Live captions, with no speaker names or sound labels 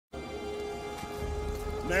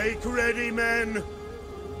Make ready, men.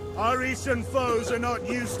 Our eastern foes are not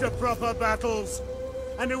used to proper battles,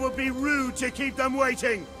 and it would be rude to keep them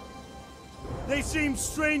waiting. They seem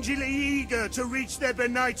strangely eager to reach their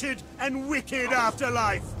benighted and wicked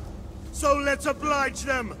afterlife. So let's oblige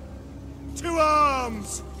them. To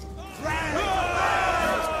arms!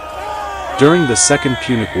 During the Second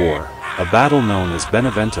Punic War, a battle known as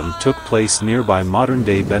Beneventum took place nearby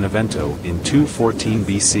modern-day Benevento in 214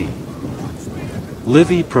 BC.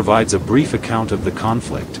 Livy provides a brief account of the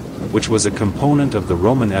conflict, which was a component of the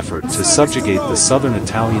Roman effort to subjugate the southern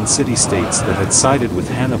Italian city-states that had sided with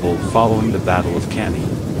Hannibal following the Battle of Cannae.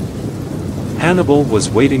 Hannibal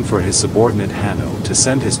was waiting for his subordinate Hanno to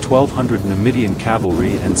send his 1,200 Numidian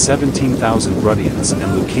cavalry and 17,000 Bruttians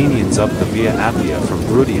and Lucanians up the Via Appia from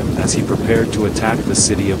Bruttium as he prepared to attack the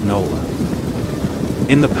city of Nola.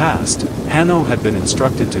 In the past, Hanno had been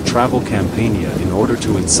instructed to travel Campania in order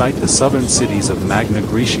to incite the southern cities of Magna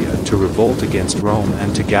Graecia to revolt against Rome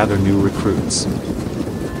and to gather new recruits.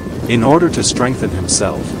 In order to strengthen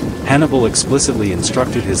himself, Hannibal explicitly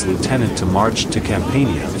instructed his lieutenant to march to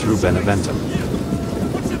Campania through Beneventum.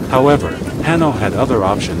 However, Hanno had other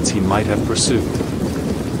options he might have pursued.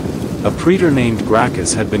 A praetor named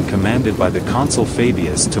Gracchus had been commanded by the consul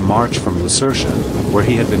Fabius to march from Lucertia, where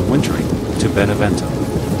he had been wintering, to Beneventum.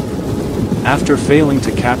 After failing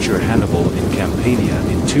to capture Hannibal in Campania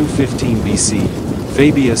in 215 BC,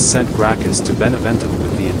 Fabius sent Gracchus to Beneventum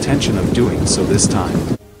with the intention of doing so this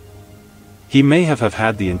time. He may have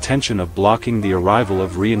had the intention of blocking the arrival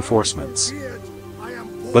of reinforcements.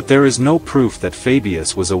 But there is no proof that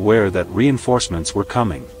Fabius was aware that reinforcements were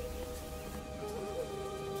coming.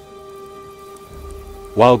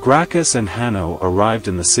 While Gracchus and Hanno arrived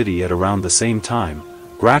in the city at around the same time,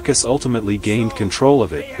 Gracchus ultimately gained control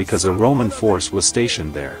of it because a Roman force was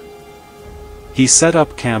stationed there. He set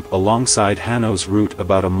up camp alongside Hanno's route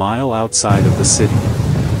about a mile outside of the city.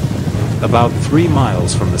 About 3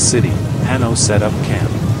 miles from the city, Hanno set up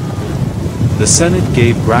camp. The Senate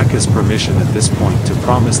gave Gracchus permission at this point to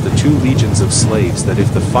promise the 2 legions of slaves that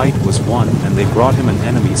if the fight was won and they brought him an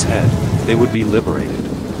enemy's head, they would be liberated.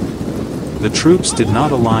 The troops did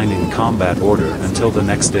not align in combat order until the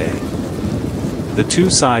next day. The 2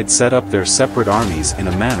 sides set up their separate armies in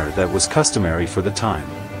a manner that was customary for the time.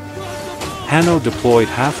 Hanno deployed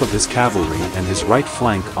half of his cavalry and his right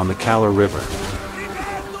flank on the Calar River.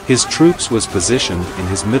 His troops was positioned in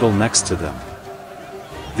his middle next to them.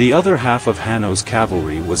 The other half of Hanno's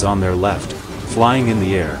cavalry was on their left, flying in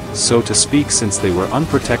the air, so to speak, since they were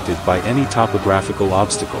unprotected by any topographical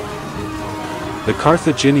obstacle. The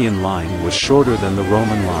Carthaginian line was shorter than the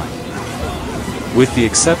Roman line. With the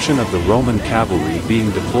exception of the Roman cavalry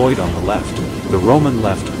being deployed on the left, the Roman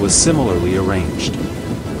left was similarly arranged.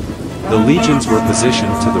 The legions were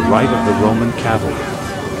positioned to the right of the Roman cavalry.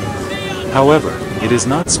 However, it is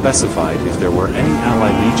not specified if there were any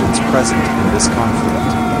allied legions present in this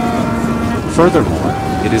conflict. Furthermore,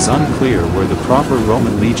 it is unclear where the proper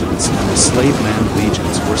Roman legions and the slave-manned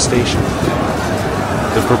legions were stationed.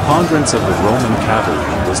 The preponderance of the Roman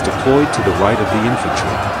cavalry was deployed to the right of the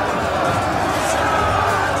infantry.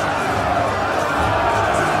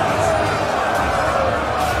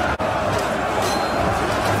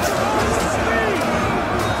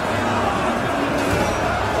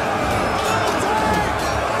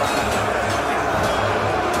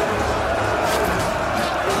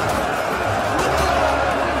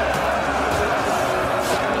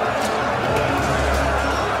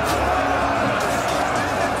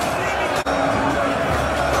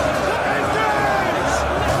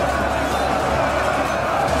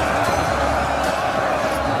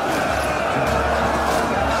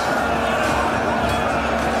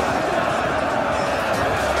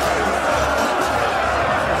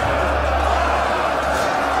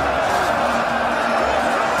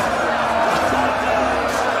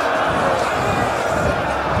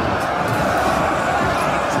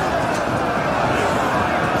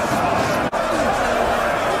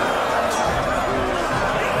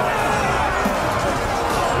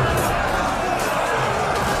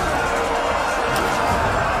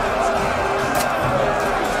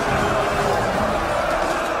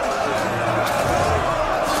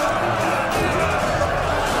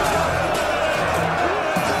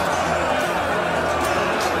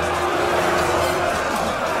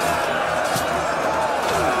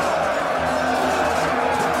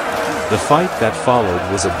 The fight that followed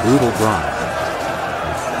was a brutal grind.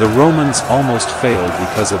 The Romans almost failed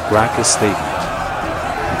because of Gracchus' statement.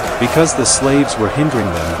 Because the slaves were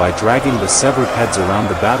hindering them by dragging the severed heads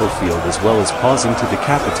around the battlefield as well as pausing to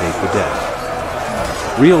decapitate the dead.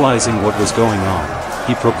 Realizing what was going on,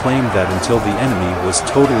 he proclaimed that until the enemy was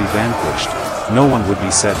totally vanquished, no one would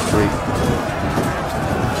be set free.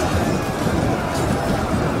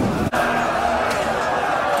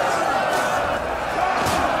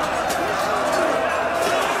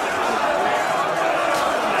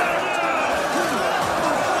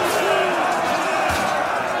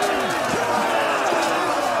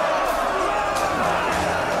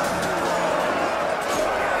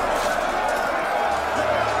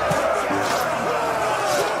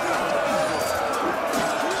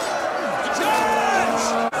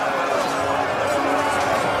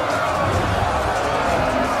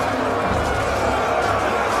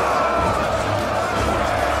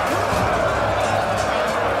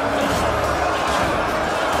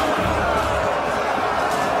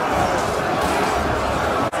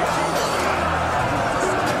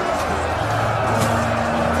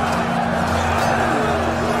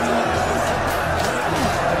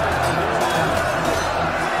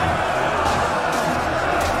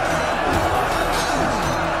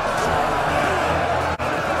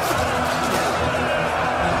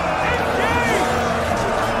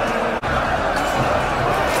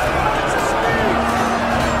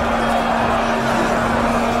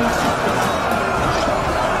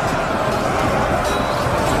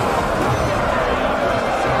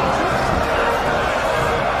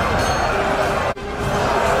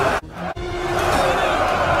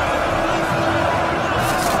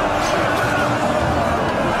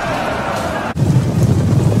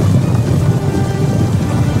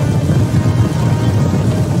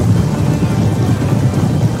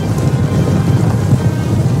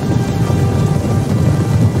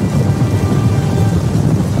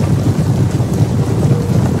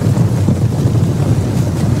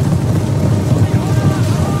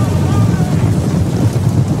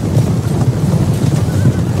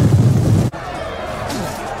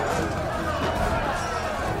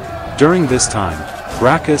 During this time,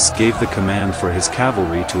 Gracchus gave the command for his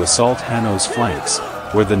cavalry to assault Hanno's flanks,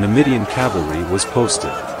 where the Numidian cavalry was posted.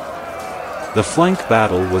 The flank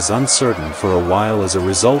battle was uncertain for a while as a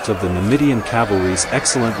result of the Numidian cavalry's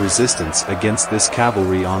excellent resistance against this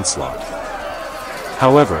cavalry onslaught.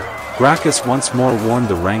 However, Gracchus once more warned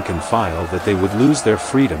the rank and file that they would lose their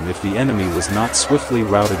freedom if the enemy was not swiftly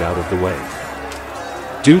routed out of the way.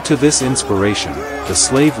 Due to this inspiration, the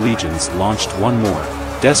slave legions launched one more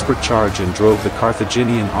desperate charge and drove the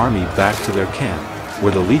Carthaginian army back to their camp,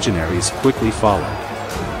 where the legionaries quickly followed.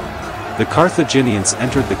 The Carthaginians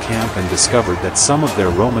entered the camp and discovered that some of their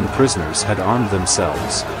Roman prisoners had armed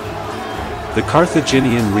themselves. The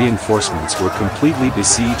Carthaginian reinforcements were completely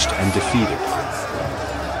besieged and defeated.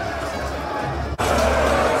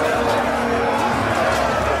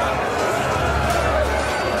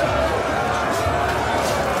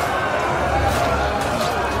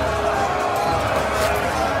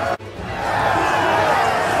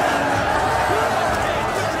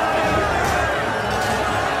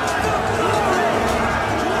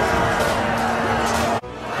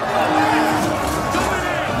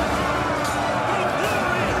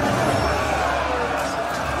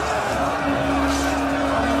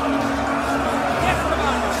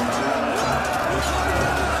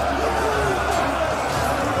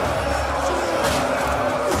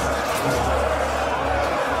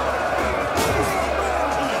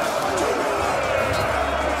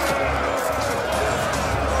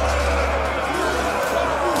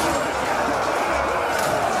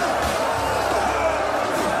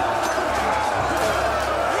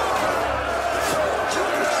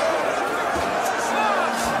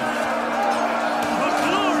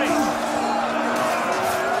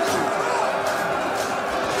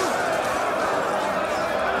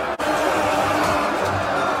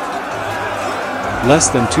 Less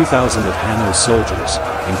than 2,000 of Hanno's soldiers,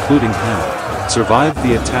 including Hanno, survived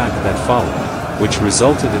the attack that followed, which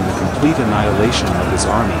resulted in the complete annihilation of his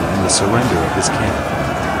army and the surrender of his camp.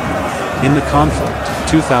 In the conflict,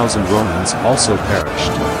 2,000 Romans also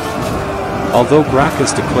perished. Although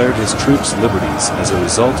Gracchus declared his troops liberties as a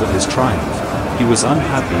result of his triumph, he was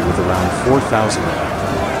unhappy with around 4,000 of them.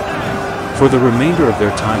 For the remainder of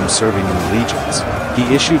their time serving in the legions,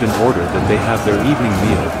 he issued an order that they have their evening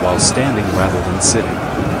meal while standing rather than sitting.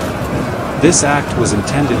 This act was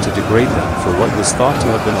intended to degrade them for what was thought to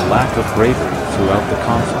have been a lack of bravery throughout the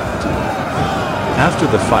conflict. After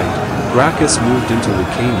the fight, Gracchus moved into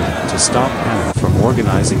Lucania to stop Hanno from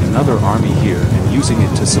organizing another army here and using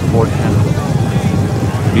it to support Hannibal.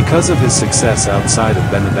 Because of his success outside of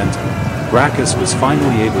Beneventum, Gracchus was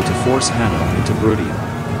finally able to force Hanno into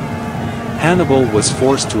Bruttium. Hannibal was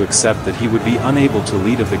forced to accept that he would be unable to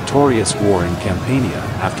lead a victorious war in Campania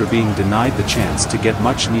after being denied the chance to get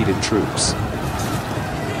much-needed troops.